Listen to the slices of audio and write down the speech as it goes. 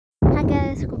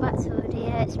guys, welcome back to the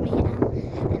video. It's me Anne,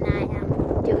 and I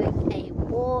am doing a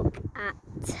walk at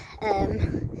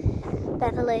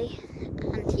Beverly,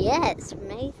 and yeah, it's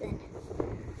amazing.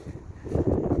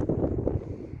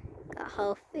 Got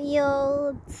whole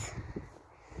fields,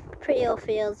 pretty old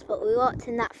fields, but we walked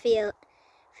in that field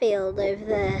over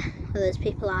there where those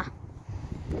people are.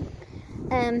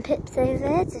 Pip's over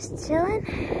there just chilling.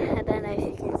 I don't know if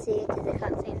you can see it because I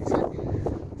can't see the sun,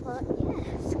 but yeah,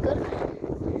 it's good.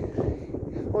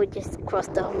 We just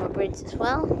crossed the Humber Bridge as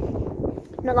well.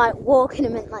 Not like walking, I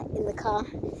meant like in the car.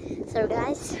 So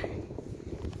guys,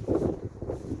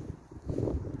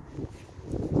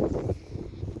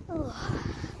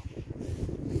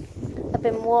 I've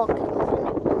been walking.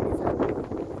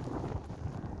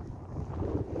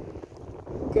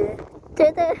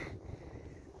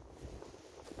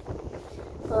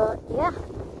 But yeah,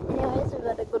 anyways, we've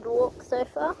had a good walk so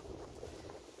far.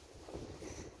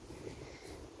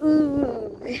 Ooh.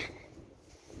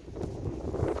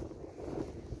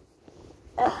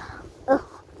 The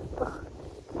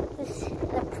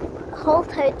whole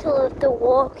total of the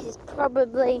walk is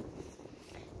probably,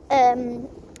 I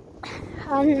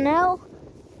don't know,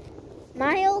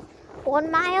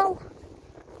 1 mile,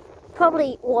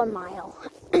 probably 1 mile.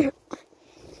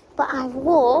 But I've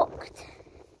walked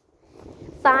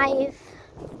 5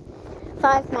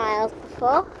 miles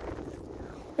before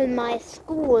with my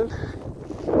school.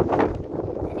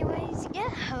 Anyways, yeah,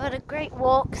 I've had a great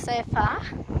walk so far.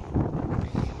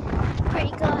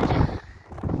 Pretty good.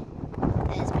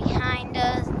 There's behind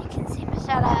us, and you can see my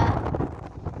shadow.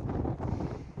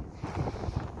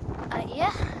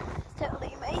 Yeah, it's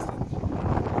totally amazing.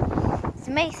 It's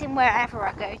amazing wherever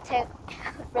I go to,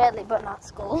 really, but not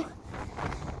school.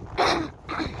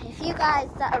 If you guys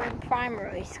that are in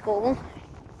primary school,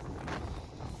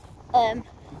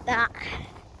 that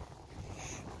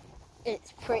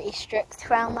it's pretty strict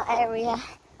around that area.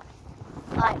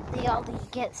 Like, the older you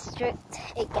get strict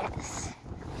it gets.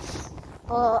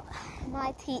 But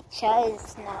my teacher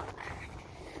is not,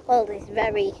 well, he's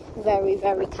very, very,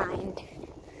 very kind.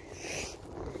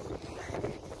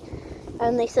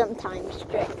 Only sometimes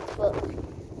strict, but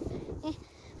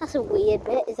that's a weird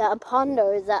bit. Is that a pond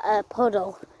or is that a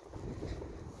puddle?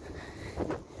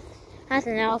 I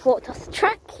don't know, I've walked off the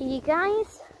track, you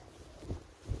guys.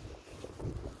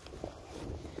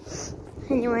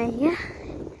 Anyway, yeah.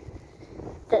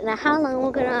 Don't know how long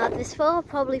we're going to have this for.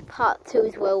 Probably part 2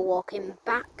 is we're walking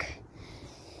back.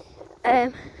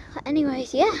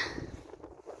 Anyways, yeah.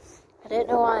 I don't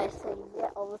know why I say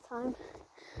yeah all the time.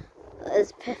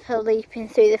 There's people leaping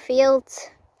through the fields.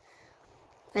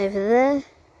 Over there.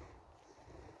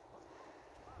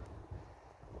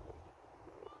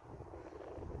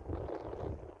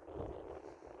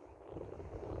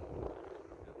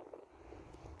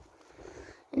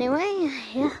 Anyway,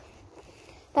 yeah.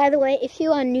 By the way, if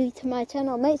you are new to my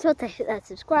channel, make sure to hit that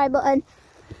subscribe button.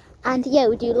 And yeah,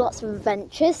 we do lots of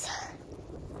adventures.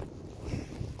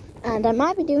 And I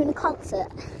might be doing a concert.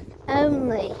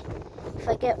 Only if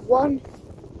I get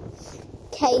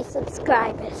 1K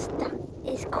subscribers. That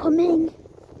is coming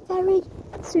very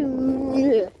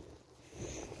soon.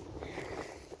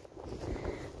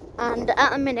 And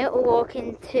at the minute, we're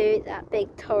walking to that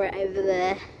big turret over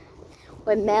there.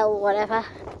 Windmill, whatever.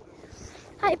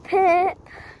 Hi Pip.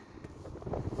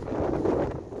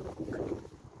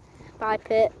 Bye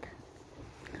Pip.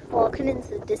 Walking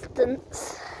into the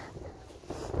distance.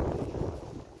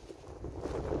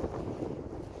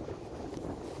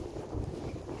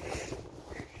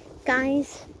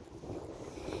 Guys,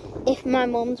 if my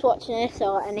mum's watching this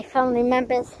or any family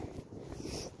members,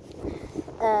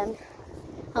 I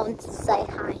want to say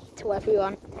hi to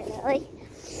everyone, technically.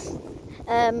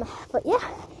 But yeah,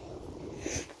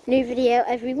 new video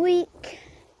every week,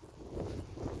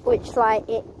 which like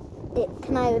it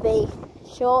can either be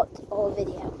short or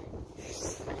video.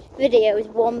 Video is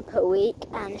 1 per week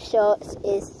and shorts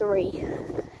is 3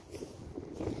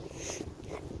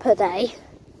 per day.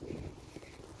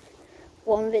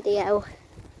 1 video,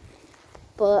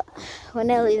 but we're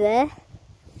nearly there.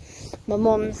 My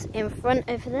mum's in front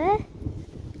over there.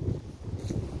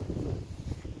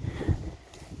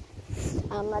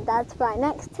 And my dad's right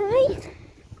next to me.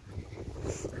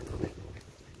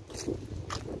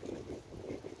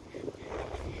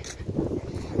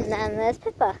 And then there's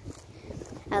Pippa.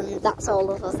 And that's all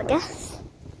of us, I guess.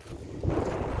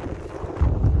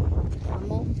 One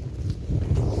more.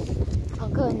 I'll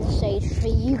go in the shade for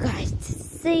you guys to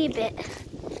see a bit.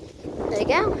 There we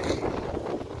go.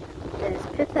 There's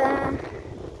Pippa.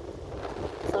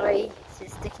 Sorry,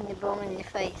 she's sticking your bum in your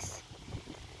face.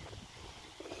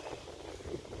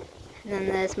 And then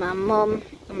there's my mum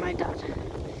and my dad.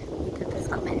 Pippa's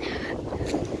coming.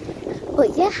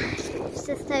 But yeah, it's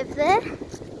just over there.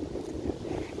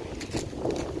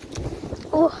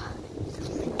 Oh,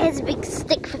 here's a big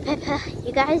stick for Pippa,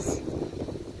 you guys.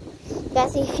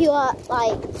 Guys, if you are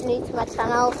like new to my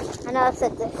channel, I know I've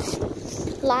said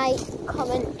this, like,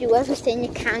 comment, do everything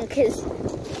you can, because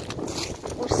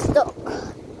we're stuck.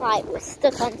 Like, we're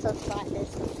stuck on subscribers.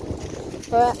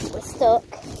 We're stuck.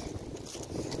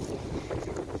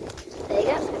 There you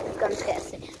go. It's gone to get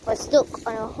us. We're stuck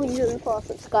on 104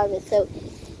 subscribers. So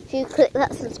if you click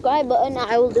that subscribe button,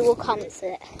 I will do a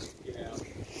concert.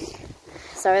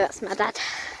 Sorry, that's my dad.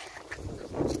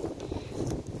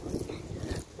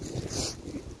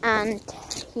 And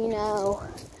you know,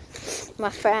 my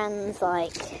friends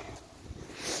like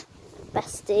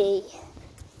Bestie,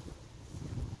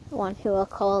 the one who I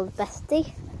called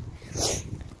Bestie.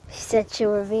 She said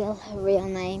she'll reveal her real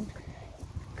name.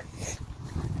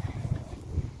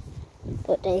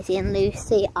 But Daisy and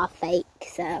Lucy are fake,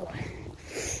 so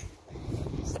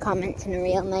she can't mention a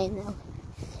real name though.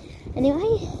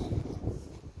 Anyway,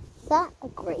 is that a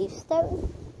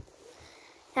gravestone?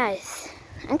 Guys,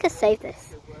 I can save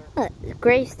this. Look, a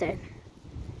gravestone.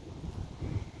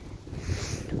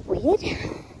 Weird.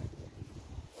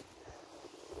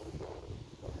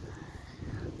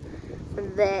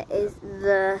 There is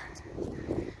the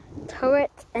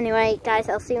turret. Anyway, guys,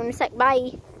 I'll see you in a sec.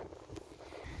 Bye.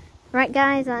 Right,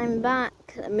 guys, I'm back.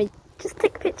 Let me just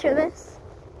take a picture of this.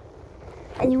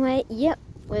 Anyway, yep,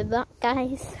 we're back,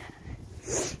 guys.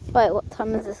 Wait, what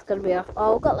time is this going to be off?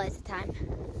 Oh, we've got loads of time.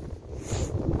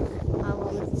 My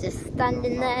mum's just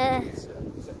standing there.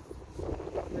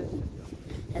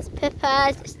 There's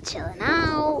Pippa just chilling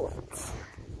out.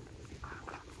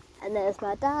 And there's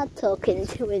my dad talking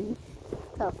to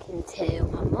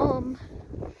my mum.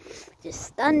 Just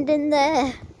standing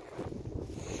there.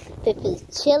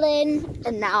 Pippa's chilling,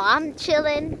 and now I'm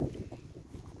chilling.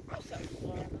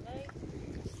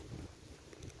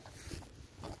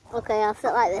 Okay, I'll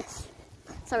sit like this.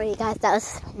 Sorry guys, that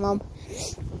was mum.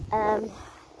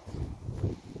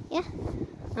 Yeah.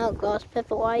 Oh gosh,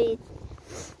 Pippa, why are you...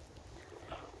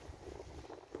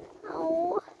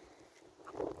 Oh.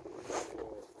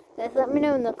 Guys, let me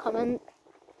know in the comments.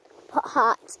 Put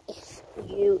hearts if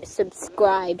you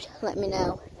subscribed. Let me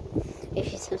know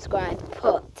if you subscribed.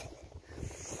 Put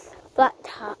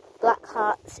black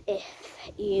hearts if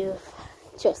you've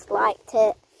just liked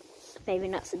it. Maybe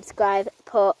not subscribed.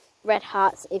 Put red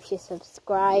hearts if you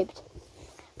subscribed.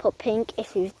 Put pink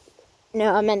if you've...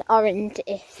 No, I meant orange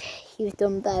if you've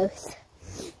done both.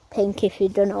 Pink if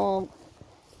you've done all.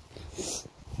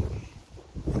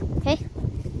 Okay.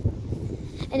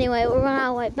 Anyway, we're on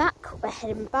our way back. We're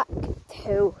heading back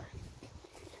to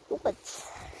the woods.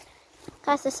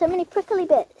 Guys, there's so many prickly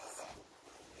bits.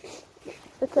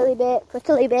 Prickly bit,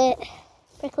 prickly bit,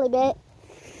 prickly bit.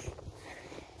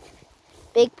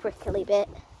 Big prickly bit.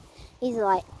 These are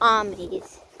like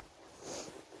armies.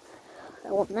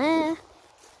 That one there.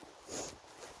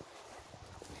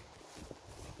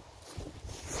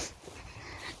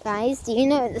 Guys, do you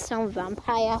know the song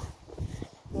Vampire?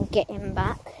 I'm getting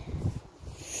back.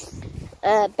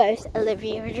 Both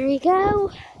Olivia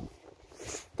Rodrigo.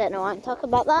 Don't know why I'm talking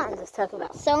about that. I'm just talking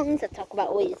about songs. I talk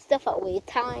about weird stuff at weird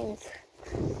times.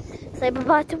 Say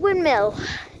bye-bye to Windmill.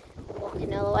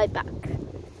 Walking all the way back.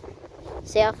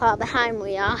 See how far behind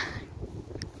we are.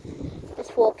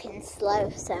 Just walking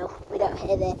slow so we don't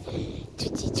hear the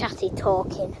chitty-chatty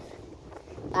talking.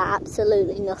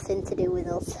 Absolutely nothing to do with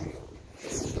us.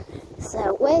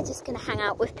 So we're just going to hang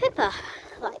out with Pippa.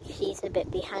 Like, she's a bit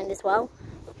behind as well.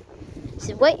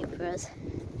 She's waiting for us.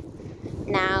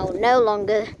 Now, no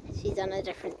longer. She's on a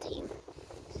different team.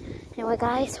 Anyway,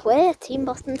 guys, we're Team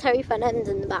Boston Terrier Fennens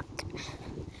in the back.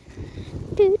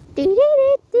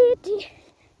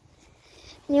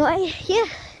 Anyway, yeah.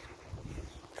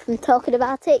 From talking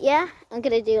about it, yeah, I'm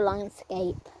going to do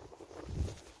landscape.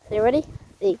 So, you ready?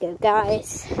 There you go,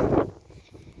 guys.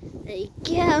 There you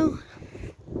go.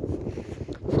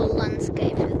 Full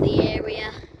landscape of the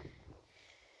area.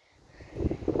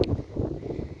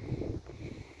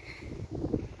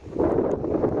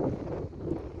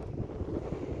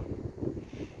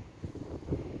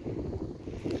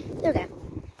 There we go.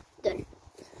 Done.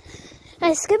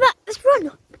 Let's go back. Let's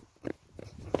run.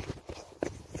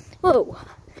 Whoa.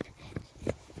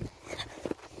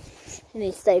 I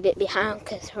need to stay a bit behind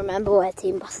because remember we're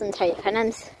Team Boston Terrier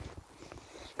Fennens.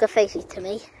 Go face it to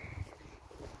me.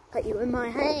 Got you in my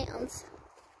hands.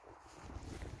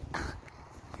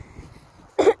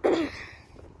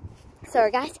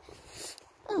 Sorry guys.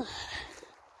 Oh.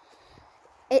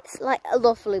 It's like a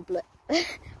lovely blue.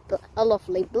 But a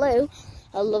lovely blue.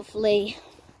 a lovely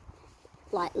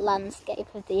like landscape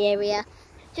of the area.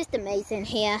 Just amazing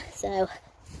here, so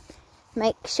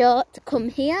make sure to come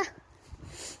here.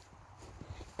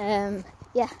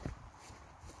 Yeah,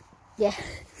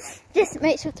 just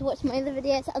make sure to watch my other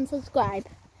videos and subscribe.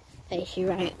 Face you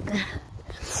right.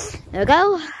 There we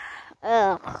go.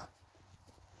 Ugh.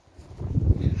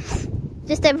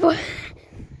 Just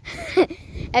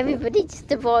everybody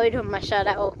just avoid on my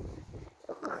shadow.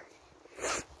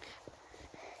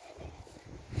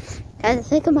 Guys, I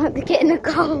think I might be getting a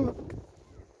cold.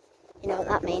 You know what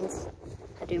that means?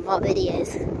 I do more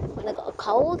videos when I got a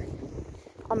cold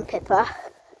on Pippa,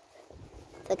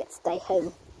 so I get to stay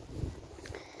home.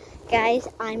 Guys,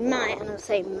 I might, and I'll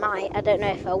say might, I don't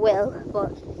know if I will,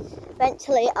 but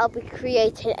eventually I'll be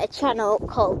creating a channel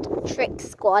called Trick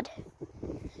Squad,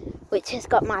 which has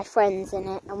got my friends in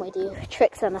it, and we do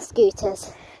tricks on our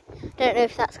scooters. Don't know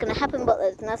if that's going to happen, but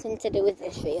there's nothing to do with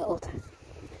this field.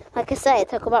 Like I say, I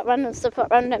talk about random stuff at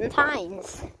random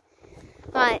times.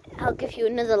 Right, I'll give you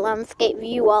another landscape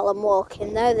view while I'm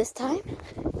walking though this time.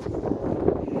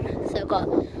 So I've got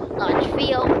a large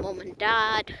field, mum and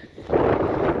dad,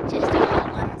 just a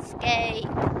whole landscape,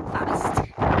 fast.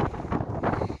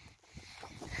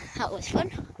 That was fun.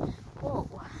 Whoa,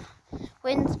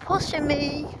 wind's pushing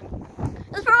me.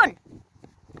 Let's run!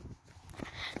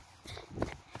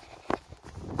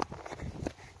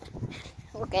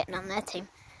 We're getting on their team.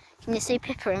 Can you see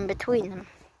Pippa in between them?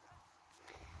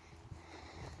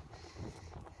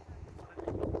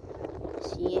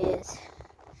 She is.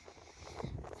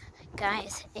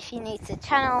 Guys, if you're new to the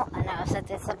channel, I know I've said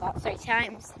this about 3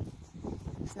 times.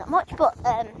 It's not much, but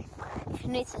if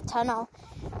you're new to the channel,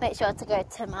 make sure to go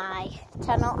to my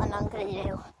channel, and I'm going to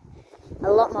do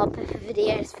a lot more Pippa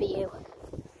videos for you.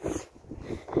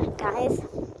 Guys,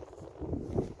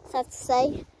 sad to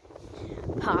say,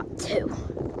 part 2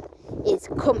 is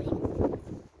coming.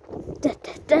 Da,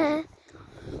 da, da.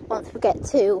 Once we get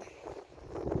to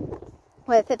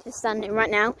where Pippa's standing right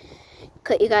now,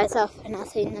 cut you guys off, and I'll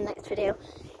see you in the next video.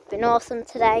 It's been awesome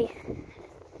today.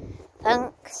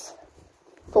 Thanks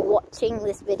for watching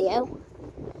this video.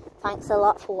 Thanks a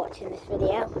lot for watching this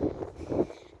video.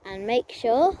 And make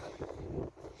sure to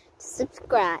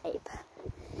subscribe.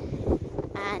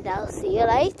 And I'll see you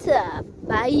later.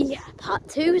 Bye. Part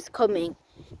 2 is coming.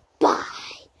 Bye.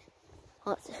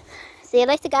 See you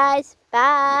later, guys.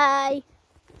 Bye.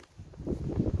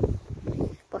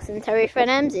 Boss and Terry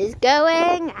Frenems is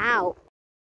going out.